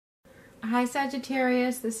Hi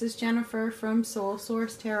Sagittarius, this is Jennifer from Soul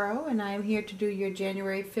Source Tarot, and I am here to do your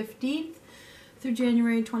January 15th through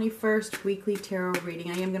January 21st weekly tarot reading.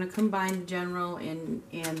 I am going to combine general and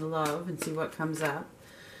love and see what comes up.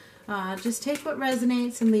 Just take what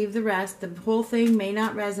resonates and leave the rest. The whole thing may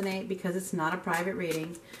not resonate because it's not a private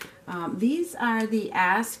reading. These are the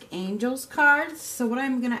Ask Angels cards, so what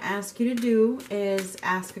I'm going to ask you to do is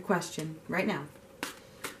ask a question right now.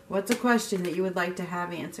 What's a question that you would like to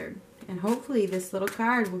have answered? And hopefully this little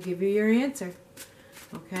card will give you your answer.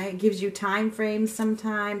 Okay, it gives you time frames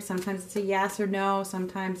sometimes. Sometimes it's a yes or no.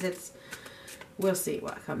 Sometimes it's, we'll see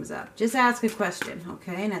what comes up. Just ask a question,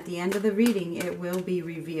 okay? And at the end of the reading, it will be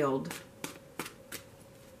revealed.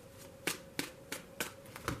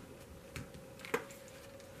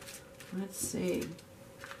 Let's see.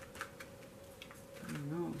 I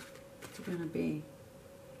don't know. What's it going to be?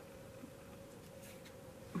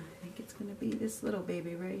 I think it's going to be this little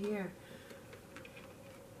baby right here.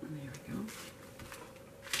 There we go.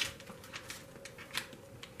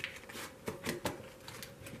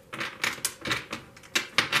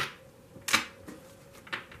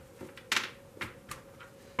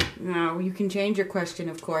 Now, you can change your question,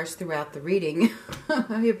 of course, throughout the reading.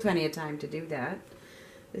 I have plenty of time to do that.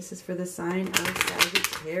 This is for the sign of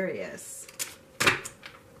Sagittarius.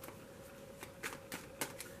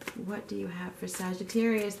 What do you have for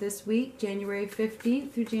Sagittarius this week, January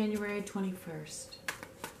 15th through January 21st?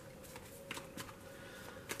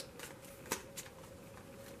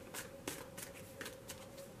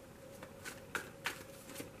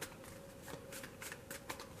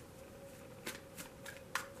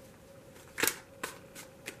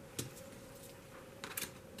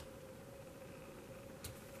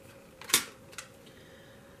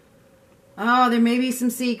 Oh, there may be some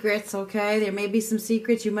secrets, okay? There may be some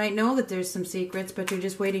secrets. You might know that there's some secrets, but you're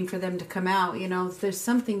just waiting for them to come out. You know, if there's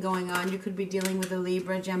something going on, you could be dealing with a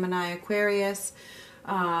Libra, Gemini, Aquarius.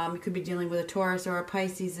 You could be dealing with a Taurus or a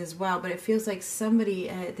Pisces as well. But it feels like somebody,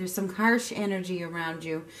 there's some harsh energy around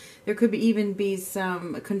you. There could even be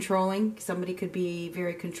some controlling. Somebody could be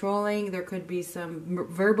very controlling. There could be some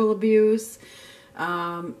verbal abuse.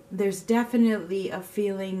 There's definitely a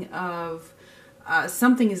feeling of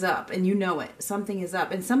something is up, and you know it. Something is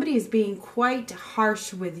up, and somebody is being quite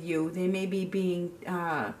harsh with you. They may be being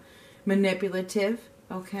manipulative,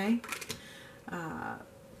 okay?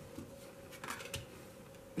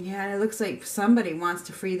 Yeah, it looks like somebody wants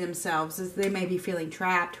to free themselves. They may be feeling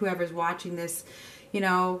trapped. Whoever's watching this, you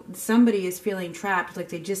know, somebody is feeling trapped, like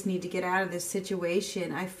they just need to get out of this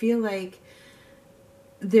situation. I feel like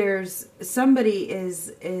there's somebody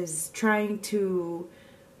is trying to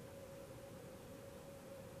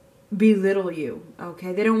belittle you,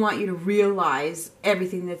 okay? They don't want you to realize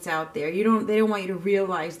everything that's out there. They don't want you to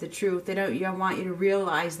realize the truth. They don't want you to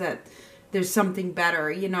realize that there's something better,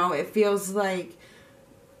 you know? It feels like,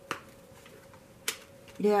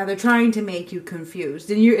 yeah, they're trying to make you confused,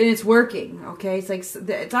 and it's working, okay? It's like,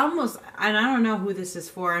 it's almost, and I don't know who this is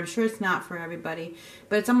for. I'm sure it's not for everybody,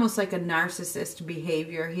 but it's almost like a narcissist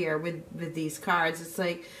behavior here with these cards. It's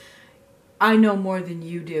like, I know more than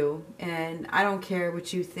you do, and I don't care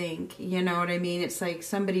what you think. You know what I mean? It's like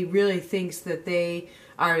somebody really thinks that they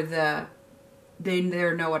are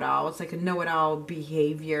they're know-it-all. It's like a know-it-all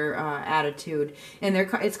behavior, attitude, and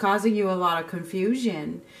it's causing you a lot of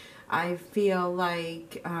confusion. I feel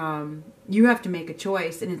like you have to make a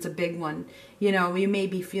choice, and it's a big one. You know, you may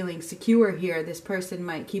be feeling secure here. This person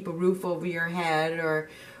might keep a roof over your head,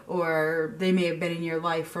 or they may have been in your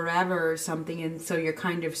life forever or something, and so you're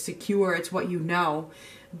kind of secure. It's what you know.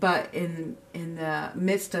 But in the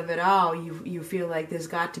midst of it all, you feel like there's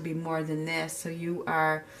got to be more than this. So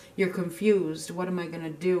you're confused. What am I going to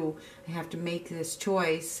do? I have to make this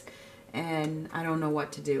choice, and I don't know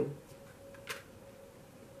what to do.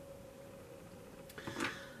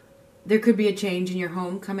 There could be a change in your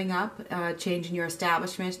home coming up, a change in your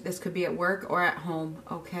establishment. This could be at work or at home,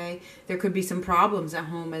 okay? There could be some problems at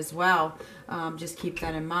home as well. Just keep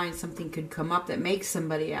that in mind. Something could come up that makes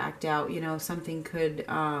somebody act out. You know, something could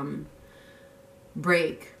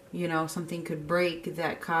break. You know, something could break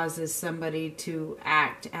that causes somebody to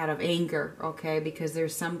act out of anger, okay? Because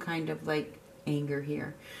there's some kind of, like, anger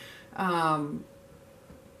here.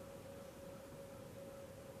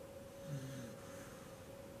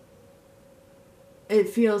 It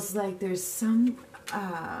feels like there's some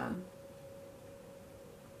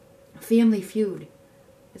family feud.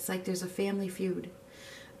 It's like there's a family feud.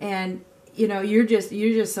 And you know, you're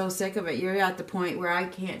just so sick of it. You're at the point where I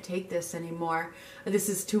can't take this anymore. This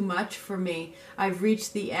is too much for me. I've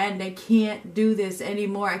reached the end. I can't do this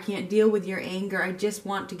anymore. I can't deal with your anger. I just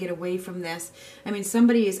want to get away from this. I mean,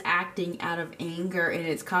 somebody is acting out of anger, and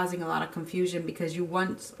it's causing a lot of confusion because you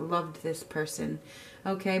once loved this person.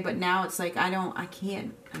 Okay, but now it's like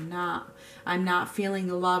I'm not feeling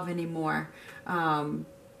the love anymore. And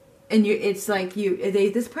it's like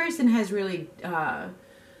this person has really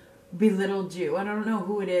belittled you. I don't know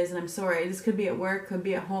who it is, and I'm sorry. This could be at work, could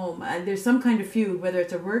be at home. There's some kind of feud, whether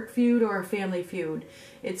it's a work feud or a family feud.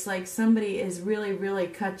 It's like somebody has really, really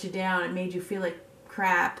cut you down and made you feel like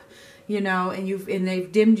crap, you know, and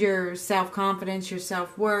they've dimmed your self-confidence, your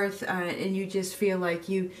self-worth, and you just feel like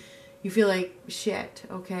you feel like shit,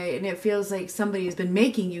 okay? And it feels like somebody has been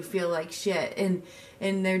making you feel like shit, and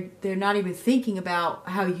they're not even thinking about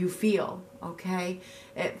how you feel, okay?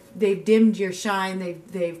 They've dimmed your shine,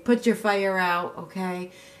 they've put your fire out, okay?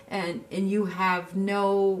 And you have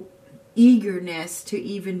no eagerness to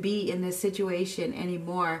even be in this situation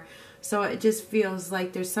anymore. So it just feels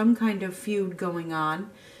like there's some kind of feud going on,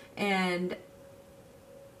 and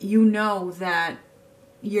you know that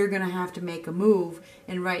you're going to have to make a move.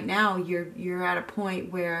 And right now you're at a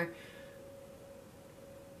point where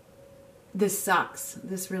this sucks.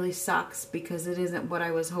 This really sucks because it isn't what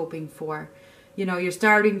I was hoping for. You know, you're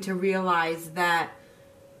starting to realize that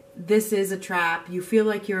this is a trap. You feel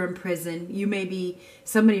like you're in prison.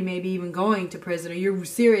 Somebody may be even going to prison, or you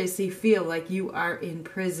seriously feel like you are in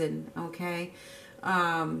prison, okay?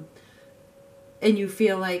 And you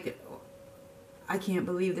feel like, I can't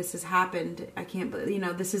believe this has happened. I can't believe, you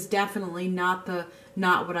know, this is definitely not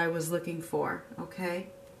what I was looking for, okay?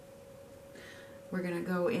 We're going to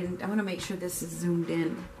go in. I want to make sure this is zoomed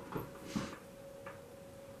in.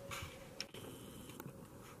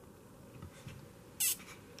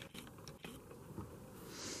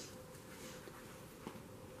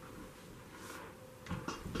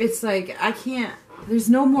 It's like there's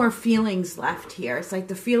no more feelings left here. It's like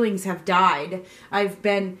the feelings have died. I've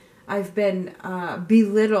been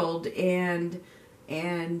belittled and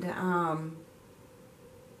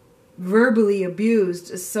verbally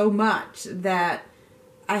abused so much that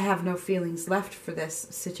I have no feelings left for this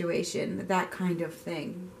situation. That kind of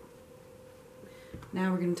thing.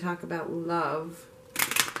 Now we're going to talk about love.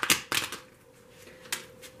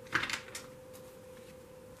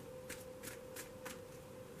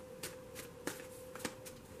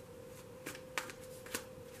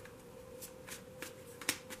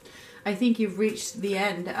 I think you've reached the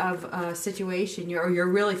end of a situation, you're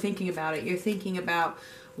really thinking about it. You're thinking about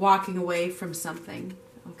walking away from something,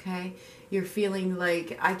 okay? You're feeling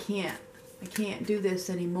like, I can't do this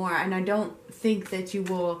anymore. And I don't think that you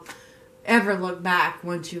will ever look back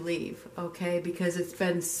once you leave, okay? Because it's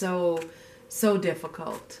been so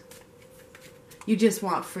difficult. You just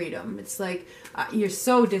want freedom. It's like you're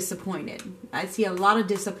so disappointed. I see a lot of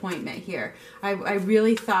disappointment here. I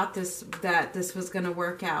really thought that this was going to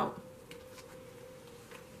work out.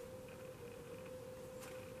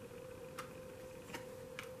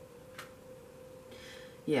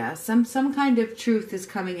 Yeah, some kind of truth is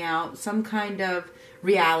coming out, some kind of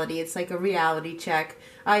reality. It's like a reality check.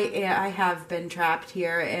 I have been trapped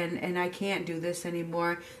here, and I can't do this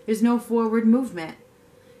anymore. There's no forward movement.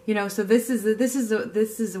 You know, so this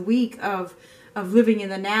is a week of living in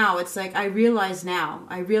the now. It's like I realize now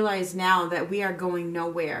that we are going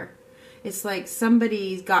nowhere. It's like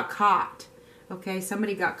somebody got caught. Okay,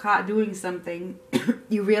 somebody got caught doing something.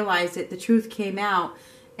 You realize it. The truth came out,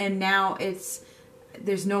 and now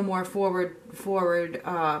there's no more forward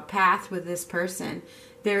path with this person.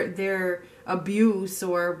 Their abuse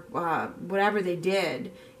or whatever they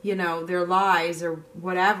did, you know, their lies or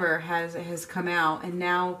whatever has come out, and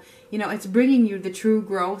now, you know, it's bringing you the true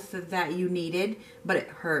growth that you needed, but it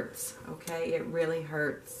hurts. Okay, it really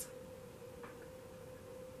hurts.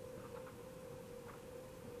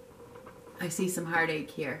 I see some heartache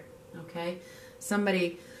here. Okay,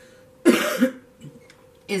 somebody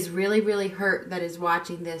is really, really hurt that is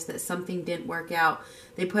watching this, that something didn't work out.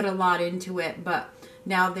 They put a lot into it, but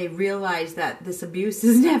now they realize that this abuse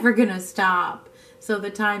is never going to stop. So the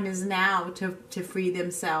time is now to free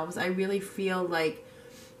themselves. I really feel like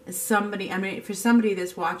for somebody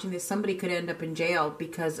that's watching this, somebody could end up in jail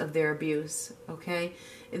because of their abuse, okay?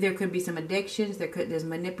 There could be some addictions. There's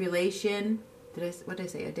manipulation. What did I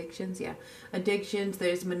say? Addictions? Yeah. Addictions.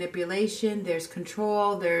 There's manipulation. There's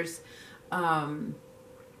control. There's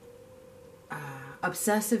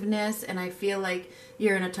obsessiveness, and I feel like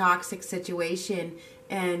you're in a toxic situation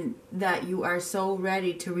and that you are so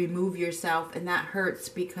ready to remove yourself, and that hurts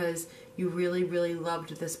because You really, really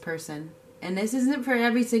loved this person. And this isn't for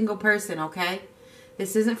every single person, okay?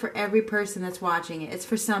 This isn't for every person that's watching it. It's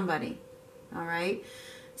for somebody, all right?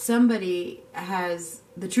 Somebody has,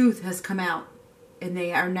 the truth has come out, and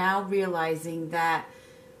they are now realizing that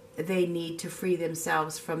they need to free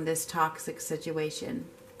themselves from this toxic situation.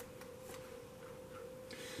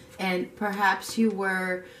 And perhaps you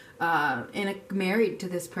were married to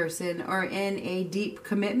this person or in a deep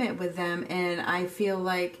commitment with them, and I feel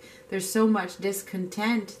like there's so much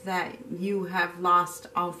discontent that you have lost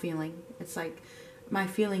all feeling. It's like, my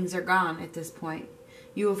feelings are gone at this point.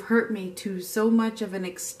 You have hurt me to so much of an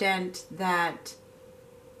extent that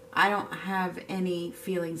I don't have any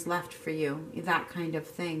feelings left for you, that kind of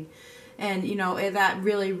thing. And, you know, that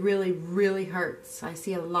really, really, really hurts. I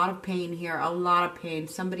see a lot of pain here, a lot of pain.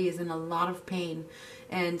 Somebody is in a lot of pain,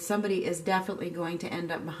 and somebody is definitely going to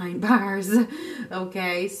end up behind bars.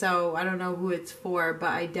 Okay, so I don't know who it's for, but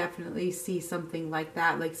I definitely see something like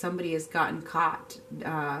that. Like somebody has gotten caught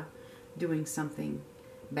doing something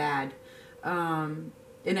bad. And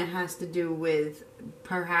it has to do with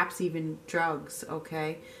perhaps even drugs,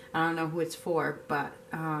 okay? I don't know who it's for, but...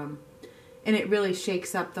 and it really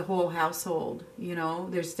shakes up the whole household, you know.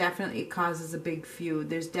 There's definitely, it causes a big feud.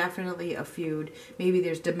 There's definitely a feud. Maybe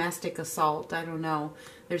there's domestic assault. I don't know.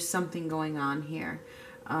 There's something going on here.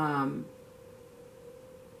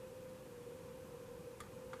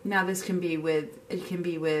 Now this can be with, it can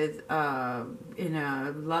be with, in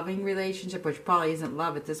a loving relationship, which probably isn't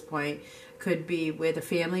love at this point. Could be with a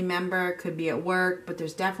family member, could be at work, but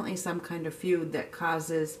there's definitely some kind of feud that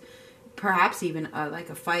causes perhaps even like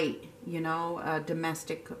a fight, you know,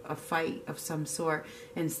 a fight of some sort,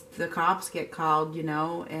 and the cops get called, you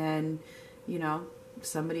know, and, you know,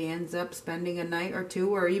 somebody ends up spending a night or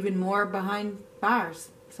two or even more behind bars,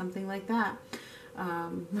 something like that.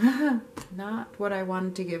 Not what I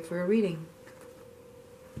wanted to give for a reading.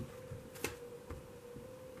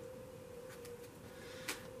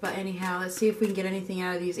 But anyhow, let's see if we can get anything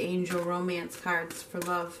out of these angel romance cards for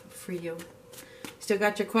love for you. Still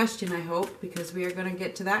got your question, I hope, because we are going to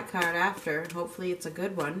get to that card after. Hopefully it's a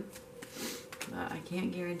good one. I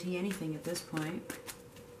can't guarantee anything at this point.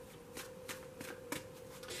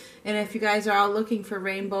 And if you guys are all looking for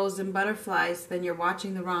rainbows and butterflies, then you're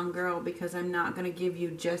watching the wrong girl, because I'm not going to give you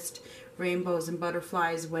just rainbows and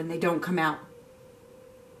butterflies when they don't come out.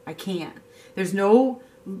 I can't. There's no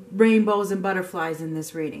rainbows and butterflies in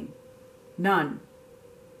this reading. None.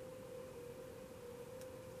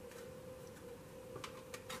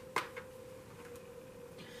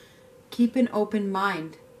 Keep an open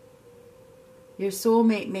mind. Your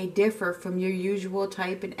soulmate may differ from your usual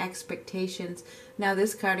type and expectations. Now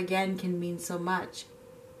this card again can mean so much.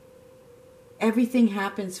 Everything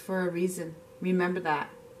happens for a reason. Remember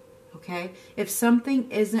that. Okay? If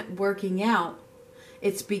something isn't working out,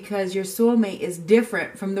 it's because your soulmate is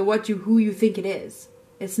different from who you think it is.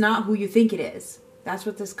 It's not who you think it is. That's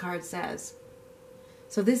what this card says.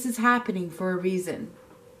 So this is happening for a reason.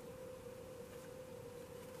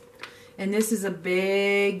 And this is a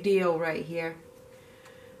big deal right here.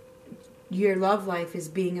 Your love life is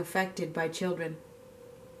being affected by children.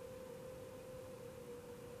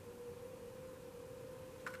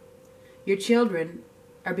 Your children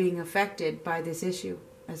are being affected by this issue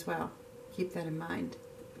as well. Keep that in mind.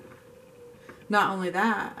 Not only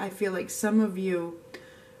that, I feel like some of you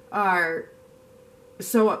are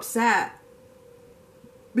so upset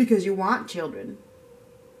because you want children.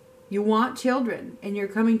 You want children, and you're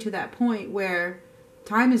coming to that point where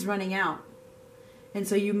time is running out. And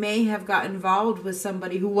so you may have got involved with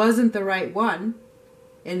somebody who wasn't the right one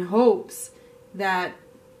in hopes that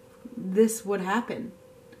this would happen.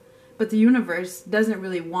 But the universe doesn't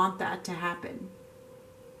really want that to happen.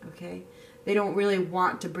 Okay? They don't really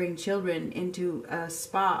want to bring children into a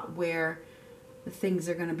spot where things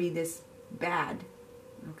are going to be this bad.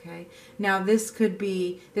 Okay? Now this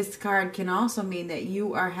card can also mean that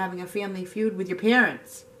you are having a family feud with your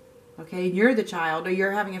parents. Okay? You're the child, or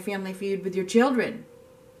you're having a family feud with your children.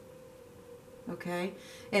 Okay?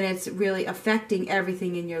 And it's really affecting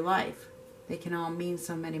everything in your life. They can all mean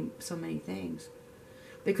so many things.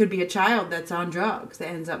 There could be a child that's on drugs that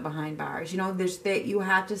ends up behind bars. You know, you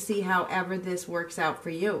have to see however this works out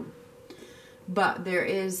for you. But there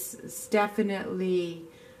is definitely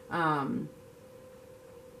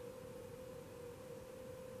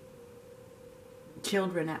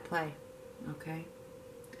children at play. Okay?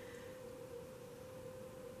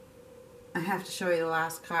 I have to show you the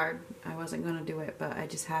last card. I wasn't going to do it, but I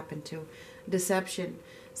just happened to. Deception.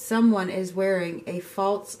 Someone is wearing a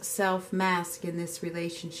false self mask in this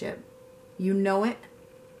relationship. You know it.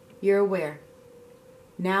 You're aware.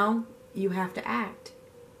 Now you have to act.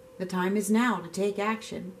 The time is now to take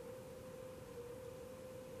action.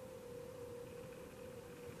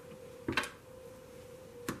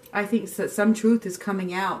 I think that some truth is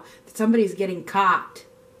coming out. That somebody's getting caught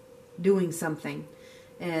doing something.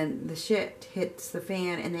 And the shit hits the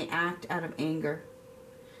fan and they act out of anger.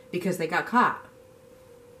 Because they got caught.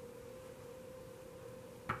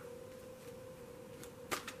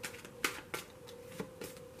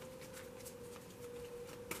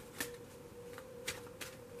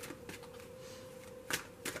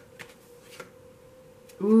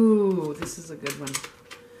 Ooh, this is a good one.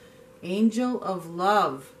 Angel of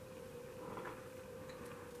Love.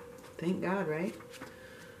 Thank God, right?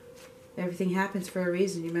 Everything happens for a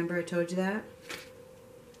reason. You remember I told you that?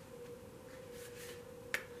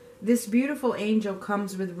 This beautiful angel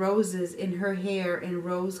comes with roses in her hair and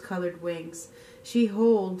rose-colored wings. She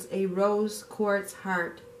holds a rose quartz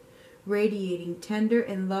heart, radiating tender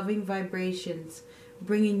and loving vibrations,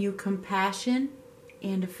 bringing you compassion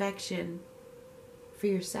and affection for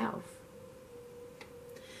yourself.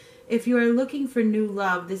 If you are looking for new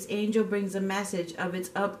love, this angel brings a message of its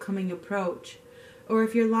upcoming approach. Or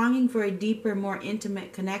if you're longing for a deeper, more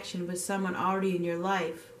intimate connection with someone already in your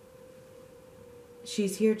life,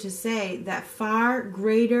 she's here to say that far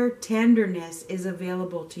greater tenderness is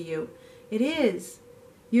available to you. It is.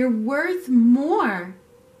 You're worth more.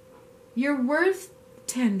 You're worth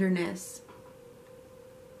tenderness.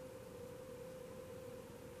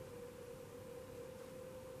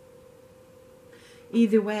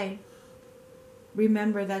 Either way,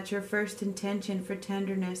 remember that your first intention for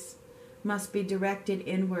tenderness must be directed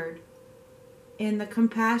inward, and the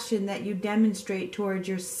compassion that you demonstrate toward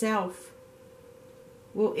yourself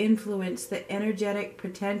will influence the energetic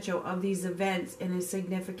potential of these events in a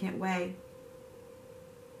significant way.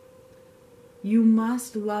 You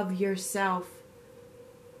must love yourself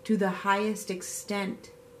to the highest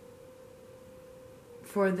extent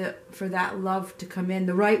for that love to come in,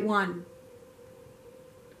 the right one.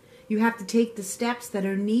 You have to take the steps that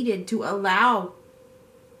are needed to allow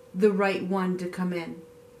the right one to come in.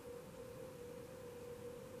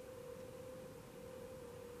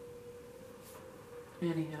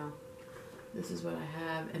 Anyhow, this is what I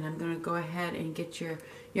have, and I'm going to go ahead and get your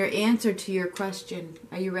answer to your question.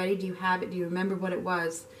 Are you ready? Do you have it? Do you remember what it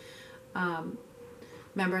was?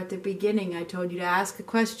 Remember at the beginning I told you to ask a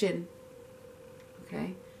question.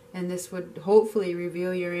 Okay? And this would hopefully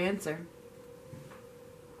reveal your answer.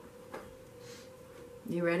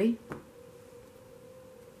 You ready?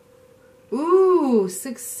 Ooh,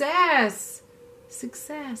 success!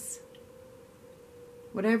 Success.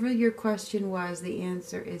 Whatever your question was, the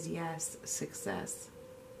answer is yes, success.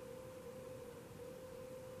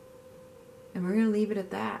 And we're going to leave it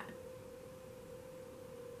at that.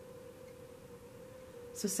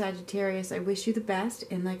 So Sagittarius, I wish you the best.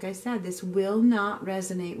 And like I said, this will not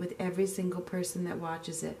resonate with every single person that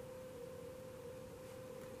watches it.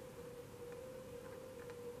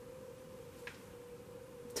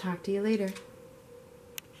 Talk to you later.